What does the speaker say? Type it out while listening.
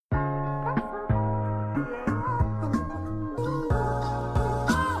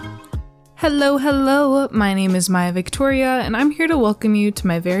Hello, hello. My name is Maya Victoria, and I'm here to welcome you to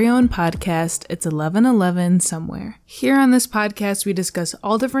my very own podcast, It's 11:11 Somewhere. Here on this podcast, we discuss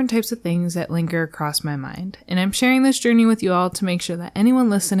all different types of things that linger across my mind, and I'm sharing this journey with you all to make sure that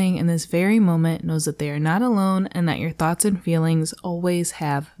anyone listening in this very moment knows that they are not alone and that your thoughts and feelings always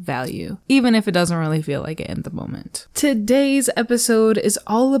have value, even if it doesn't really feel like it in the moment. Today's episode is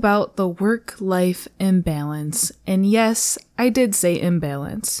all about the work-life imbalance, and yes, I did say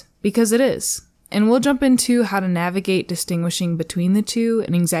imbalance. Because it is. And we'll jump into how to navigate distinguishing between the two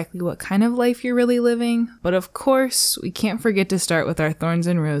and exactly what kind of life you're really living. But of course, we can't forget to start with our thorns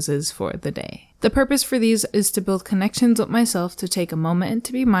and roses for the day. The purpose for these is to build connections with myself, to take a moment and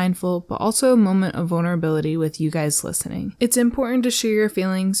to be mindful, but also a moment of vulnerability with you guys listening. It's important to share your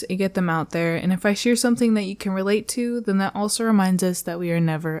feelings and get them out there, and if I share something that you can relate to, then that also reminds us that we are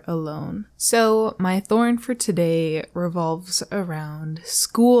never alone. So, my thorn for today revolves around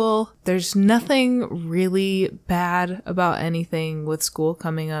school. There's nothing really bad about anything with school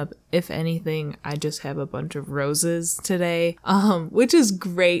coming up. If anything, I just have a bunch of roses today, which is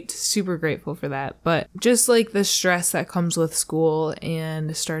great. Super grateful for that. But just like the stress that comes with school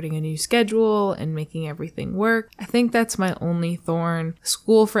and starting a new schedule and making everything work, I think that's my only thorn.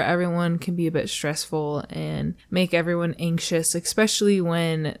 School for everyone can be a bit stressful and make everyone anxious, especially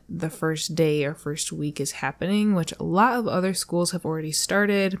when the first day or first week is happening, which a lot of other schools have already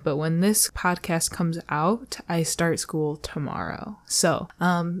started. But when this podcast comes out, I start school tomorrow. So,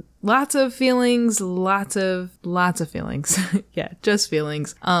 lots of feelings, lots of feelings. Yeah, just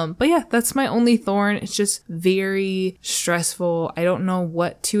feelings. But yeah, that's my only thorn. It's just very stressful. I don't know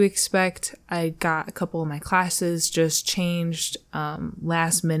what to expect. I got a couple of my classes just changed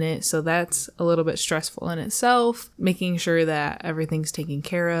last minute, so that's a little bit stressful in itself. Making sure that everything's taken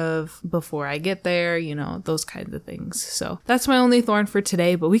care of before I get there, those kinds of things. So that's my only thorn for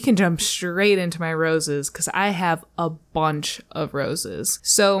today, but we can jump straight into my roses because I have a bunch of roses.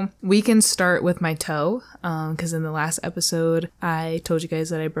 So we can start with my toe, because in the last episode, I told you guys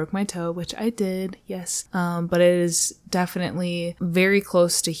that I broke my toe, which I did, yes. But it is definitely very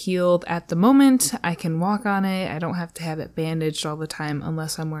close to healed at the moment. I can walk on it. I don't have to have it bandaged all the time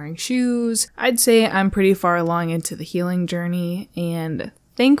unless I'm wearing shoes. I'd say I'm pretty far along into the healing journey, and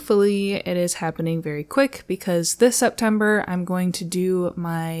thankfully, it is happening very quick because this September, I'm going to do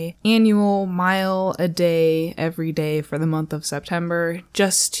my annual mile a day every day for the month of September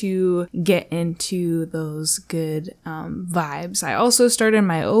just to get into those good vibes. I also started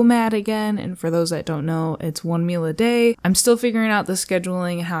my OMAD again, and for those that don't know, it's 1 meal a day. I'm still figuring out the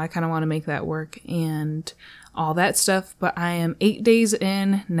scheduling and how I kind of want to make that work and all that stuff, but I am 8 days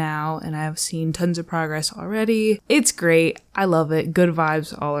in now and I've seen tons of progress already. It's great. I love it. Good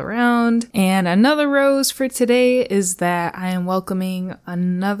vibes all around. And another rose for today is that I am welcoming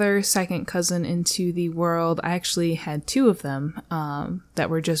another second cousin into the world. I actually had two of them that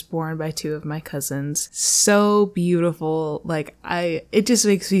were just born by two of my cousins. So beautiful. It just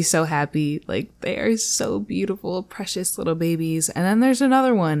makes me so happy. They are so beautiful, precious little babies. And then there's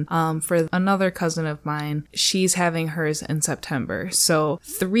another one for another cousin of mine. She's having hers in September. So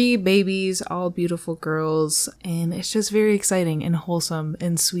 3 babies, all beautiful girls, and it's just very exciting and wholesome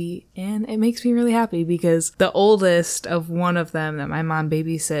and sweet, and it makes me really happy because the oldest of one of them that my mom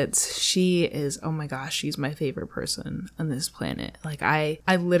babysits, she is, oh my gosh, she's my favorite person on this planet. I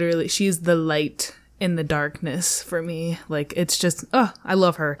literally, she's the light in the darkness for me. It's just, I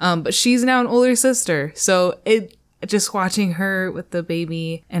love her. But she's now an older sister, so just watching her with the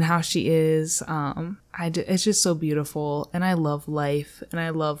baby and how she is, it's just so beautiful, and I love life, and I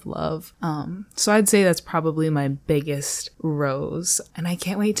love love. So I'd say that's probably my biggest rose, and I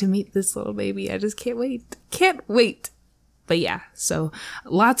can't wait to meet this little baby. I just can't wait. Can't wait. But yeah, so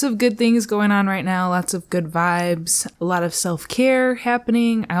lots of good things going on right now, lots of good vibes, a lot of self-care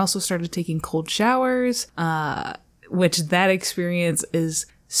happening. I also started taking cold showers, which that experience is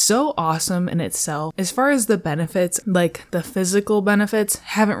so awesome in itself. As far as the benefits, the physical benefits,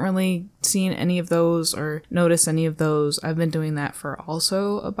 haven't really seen any of those or noticed any of those. I've been doing that for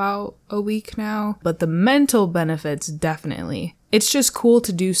also about a week now. But the mental benefits, definitely. It's just cool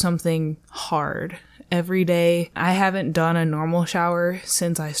to do something hard every day. I haven't done a normal shower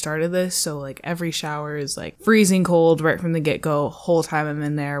since I started this, so every shower is freezing cold right from the get-go. Whole time I'm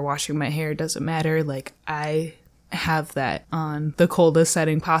in there washing my hair, doesn't matter. I have that on the coldest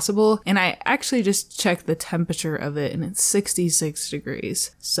setting possible, and I actually just checked the temperature of it and it's 66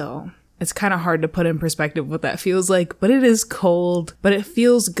 degrees. So it's kind of hard to put in perspective what that feels like, but it is cold, but it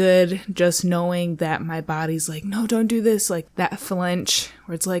feels good just knowing that my body's no, don't do this. That flinch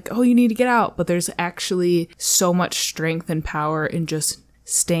where it's oh, you need to get out, but there's actually so much strength and power in just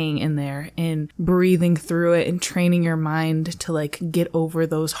staying in there and breathing through it and training your mind to like get over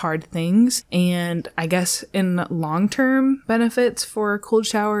those hard things. And I guess in long-term benefits for cold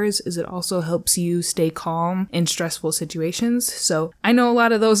showers is it also helps you stay calm in stressful situations. So I know a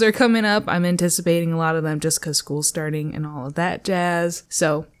lot of those are coming up. I'm anticipating a lot of them just because school's starting and all of that jazz.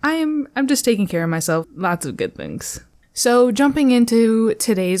 So I'm just taking care of myself. Lots of good things. So jumping into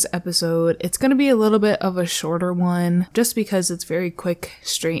today's episode, it's going to be a little bit of a shorter one just because it's very quick,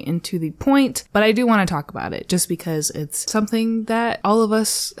 straight into the point, but I do want to talk about it just because it's something that all of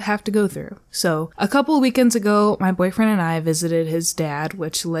us have to go through. So a couple of weekends ago, my boyfriend and I visited his dad,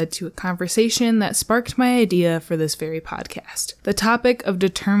 which led to a conversation that sparked my idea for this very podcast. The topic of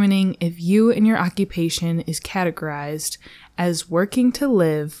determining if you and your occupation is categorized as working to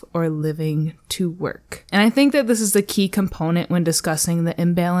live or living to work. And I think that this is the key component when discussing the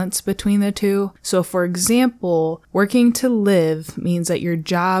imbalance between the two. So for example, working to live means that your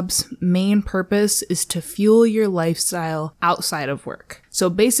job's main purpose is to fuel your lifestyle outside of work. So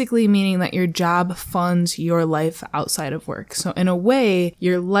basically meaning that your job funds your life outside of work. So in a way,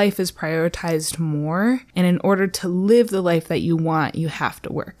 your life is prioritized more. And in order to live the life that you want, you have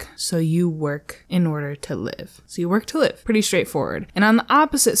to work. So you work in order to live. So you work to live. Pretty straightforward. And on the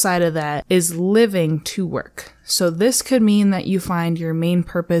opposite side of that is living to work. So this could mean that you find your main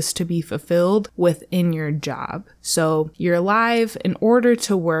purpose to be fulfilled within your job. So you're alive in order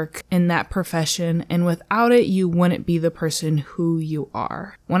to work in that profession, and without it, you wouldn't be the person who you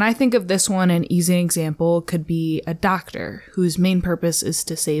are. When I think of this one, an easy example could be a doctor whose main purpose is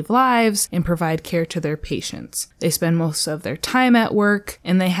to save lives and provide care to their patients. They spend most of their time at work,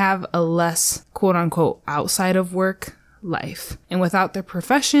 and they have a less quote-unquote outside of work life. And without their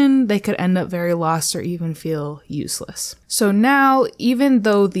profession, they could end up very lost or even feel useless. So now, even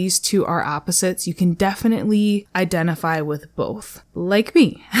though these two are opposites, you can definitely identify with both, like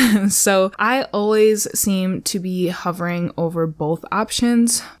me. So I always seem to be hovering over both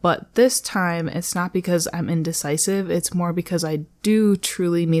options, but this time it's not because I'm indecisive, it's more because I do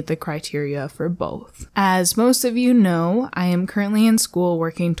truly meet the criteria for both. As most of you know, I am currently in school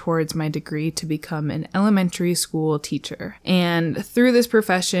working towards my degree to become an elementary school teacher. And through this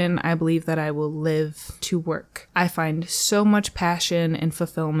profession, I believe that I will live to work. I find so much passion and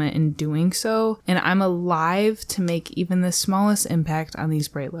fulfillment in doing so, and I'm alive to make even the smallest impact on these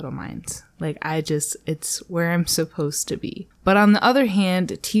bright little minds. It's where I'm supposed to be. But on the other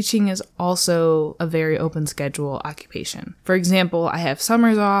hand, teaching is also a very open schedule occupation. For example, I have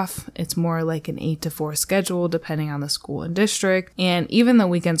summers off. It's more like an 8 to 4 schedule depending on the school and district, and even the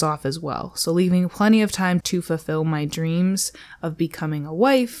weekends off as well. So leaving plenty of time to fulfill my dreams of becoming a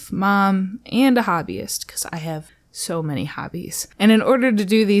wife, mom, and a hobbyist, because I have so many hobbies. And in order to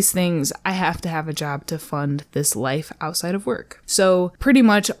do these things, I have to have a job to fund this life outside of work. So pretty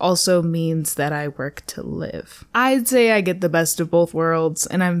much also means that I work to live. I'd say I get the best of both worlds,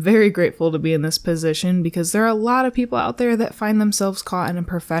 and I'm very grateful to be in this position because there are a lot of people out there that find themselves caught in a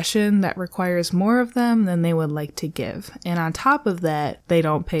profession that requires more of them than they would like to give. And on top of that, they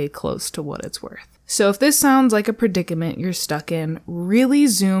don't pay close to what it's worth. So if this sounds like a predicament you're stuck in, really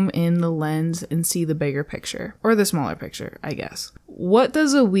zoom in the lens and see the bigger picture, or the smaller picture, I guess. What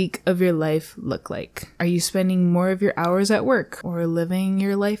does a week of your life look like? Are you spending more of your hours at work or living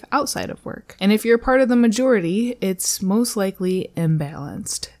your life outside of work? And if you're part of the majority, it's most likely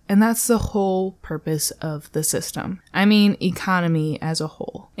imbalanced. And that's the whole purpose of the system. I mean, economy as a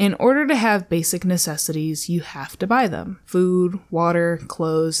whole. In order to have basic necessities, you have to buy them. Food, water,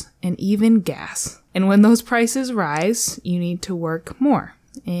 clothes, and even gas. And when those prices rise, you need to work more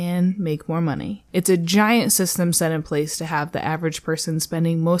and make more money. It's a giant system set in place to have the average person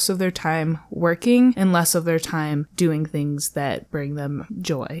spending most of their time working and less of their time doing things that bring them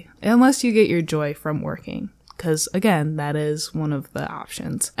joy. Unless you get your joy from working. Because again, that is one of the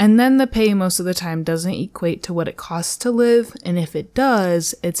options. And then the pay most of the time doesn't equate to what it costs to live, and if it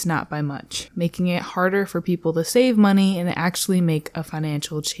does, it's not by much, making it harder for people to save money and actually make a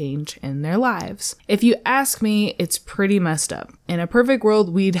financial change in their lives. If you ask me, it's pretty messed up. In a perfect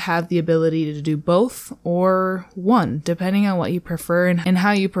world, we'd have the ability to do both or one, depending on what you prefer and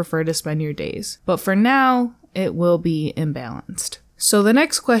how you prefer to spend your days. But for now, it will be imbalanced. So the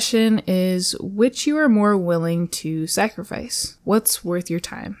next question is which you are more willing to sacrifice. What's worth your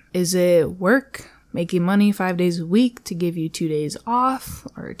time? Is it work, making money 5 days a week to give you 2 days off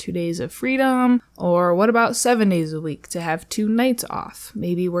or 2 days of freedom? Or what about 7 days a week to have 2 nights off?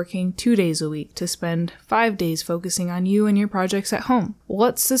 Maybe working 2 days a week to spend 5 days focusing on you and your projects at home.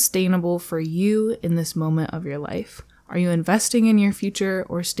 What's sustainable for you in this moment of your life? Are you investing in your future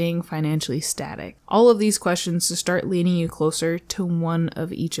or staying financially static? All of these questions to start leading you closer to one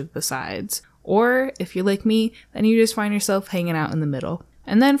of each of the sides. Or if you're like me, then you just find yourself hanging out in the middle.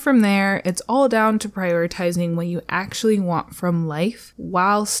 And then from there, it's all down to prioritizing what you actually want from life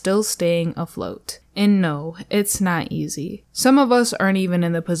while still staying afloat. And no, it's not easy. Some of us aren't even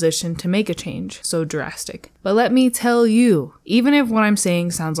in the position to make a change so drastic. But let me tell you, even if what I'm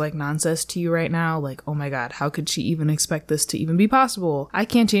saying sounds like nonsense to you right now, like, oh my god, how could she even expect this to even be possible? I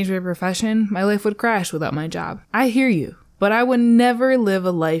can't change my profession. My life would crash without my job. I hear you. But I would never live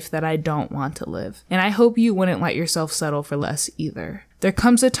a life that I don't want to live. And I hope you wouldn't let yourself settle for less either. There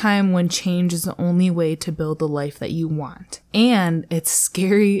comes a time when change is the only way to build the life that you want. And it's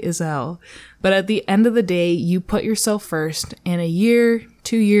scary as hell. But at the end of the day, you put yourself first, and a year,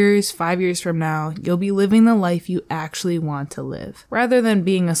 2 years, 5 years from now, you'll be living the life you actually want to live, rather than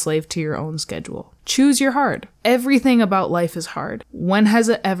being a slave to your own schedule. Choose your hard. Everything about life is hard. When has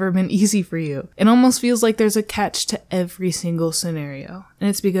it ever been easy for you? It almost feels like there's a catch to every single scenario, and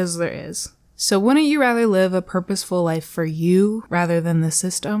it's because there is. So wouldn't you rather live a purposeful life for you rather than the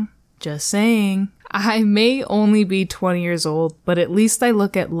system? Just saying. I may only be 20 years old, but at least I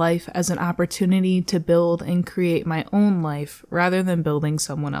look at life as an opportunity to build and create my own life rather than building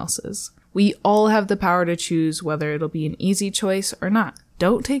someone else's. We all have the power to choose whether it'll be an easy choice or not.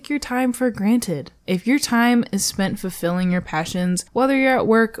 Don't take your time for granted. If your time is spent fulfilling your passions, whether you're at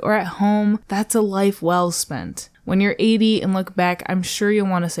work or at home, that's a life well spent. When you're 80 and look back, I'm sure you'll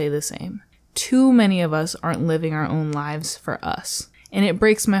want to say the same. Too many of us aren't living our own lives for us. And it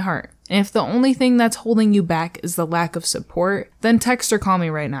breaks my heart. And if the only thing that's holding you back is the lack of support, then text or call me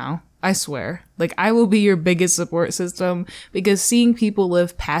right now. I swear. I will be your biggest support system, because seeing people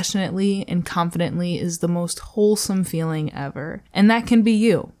live passionately and confidently is the most wholesome feeling ever. And that can be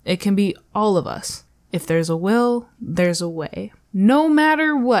you. It can be all of us. If there's a will, there's a way. No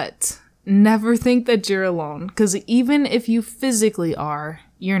matter what, never think that you're alone, because even if you physically are,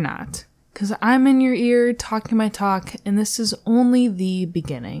 you're not. Because I'm in your ear talking my talk, and this is only the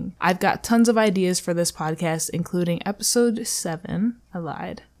beginning. I've got tons of ideas for this podcast, including episode 7. I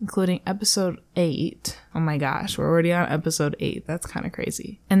lied. Including episode 8. Oh my gosh, we're already on episode 8. That's kind of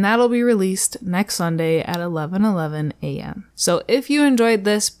crazy. And that'll be released next Sunday at 11:11 a.m. So if you enjoyed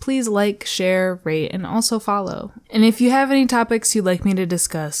this, please like, share, rate, and also follow. And if you have any topics you'd like me to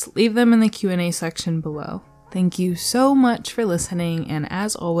discuss, leave them in the Q&A section below. Thank you so much for listening, and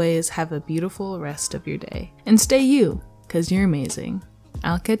as always, have a beautiful rest of your day. And stay you, because you're amazing.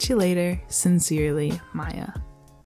 I'll catch you later. Sincerely, Maya.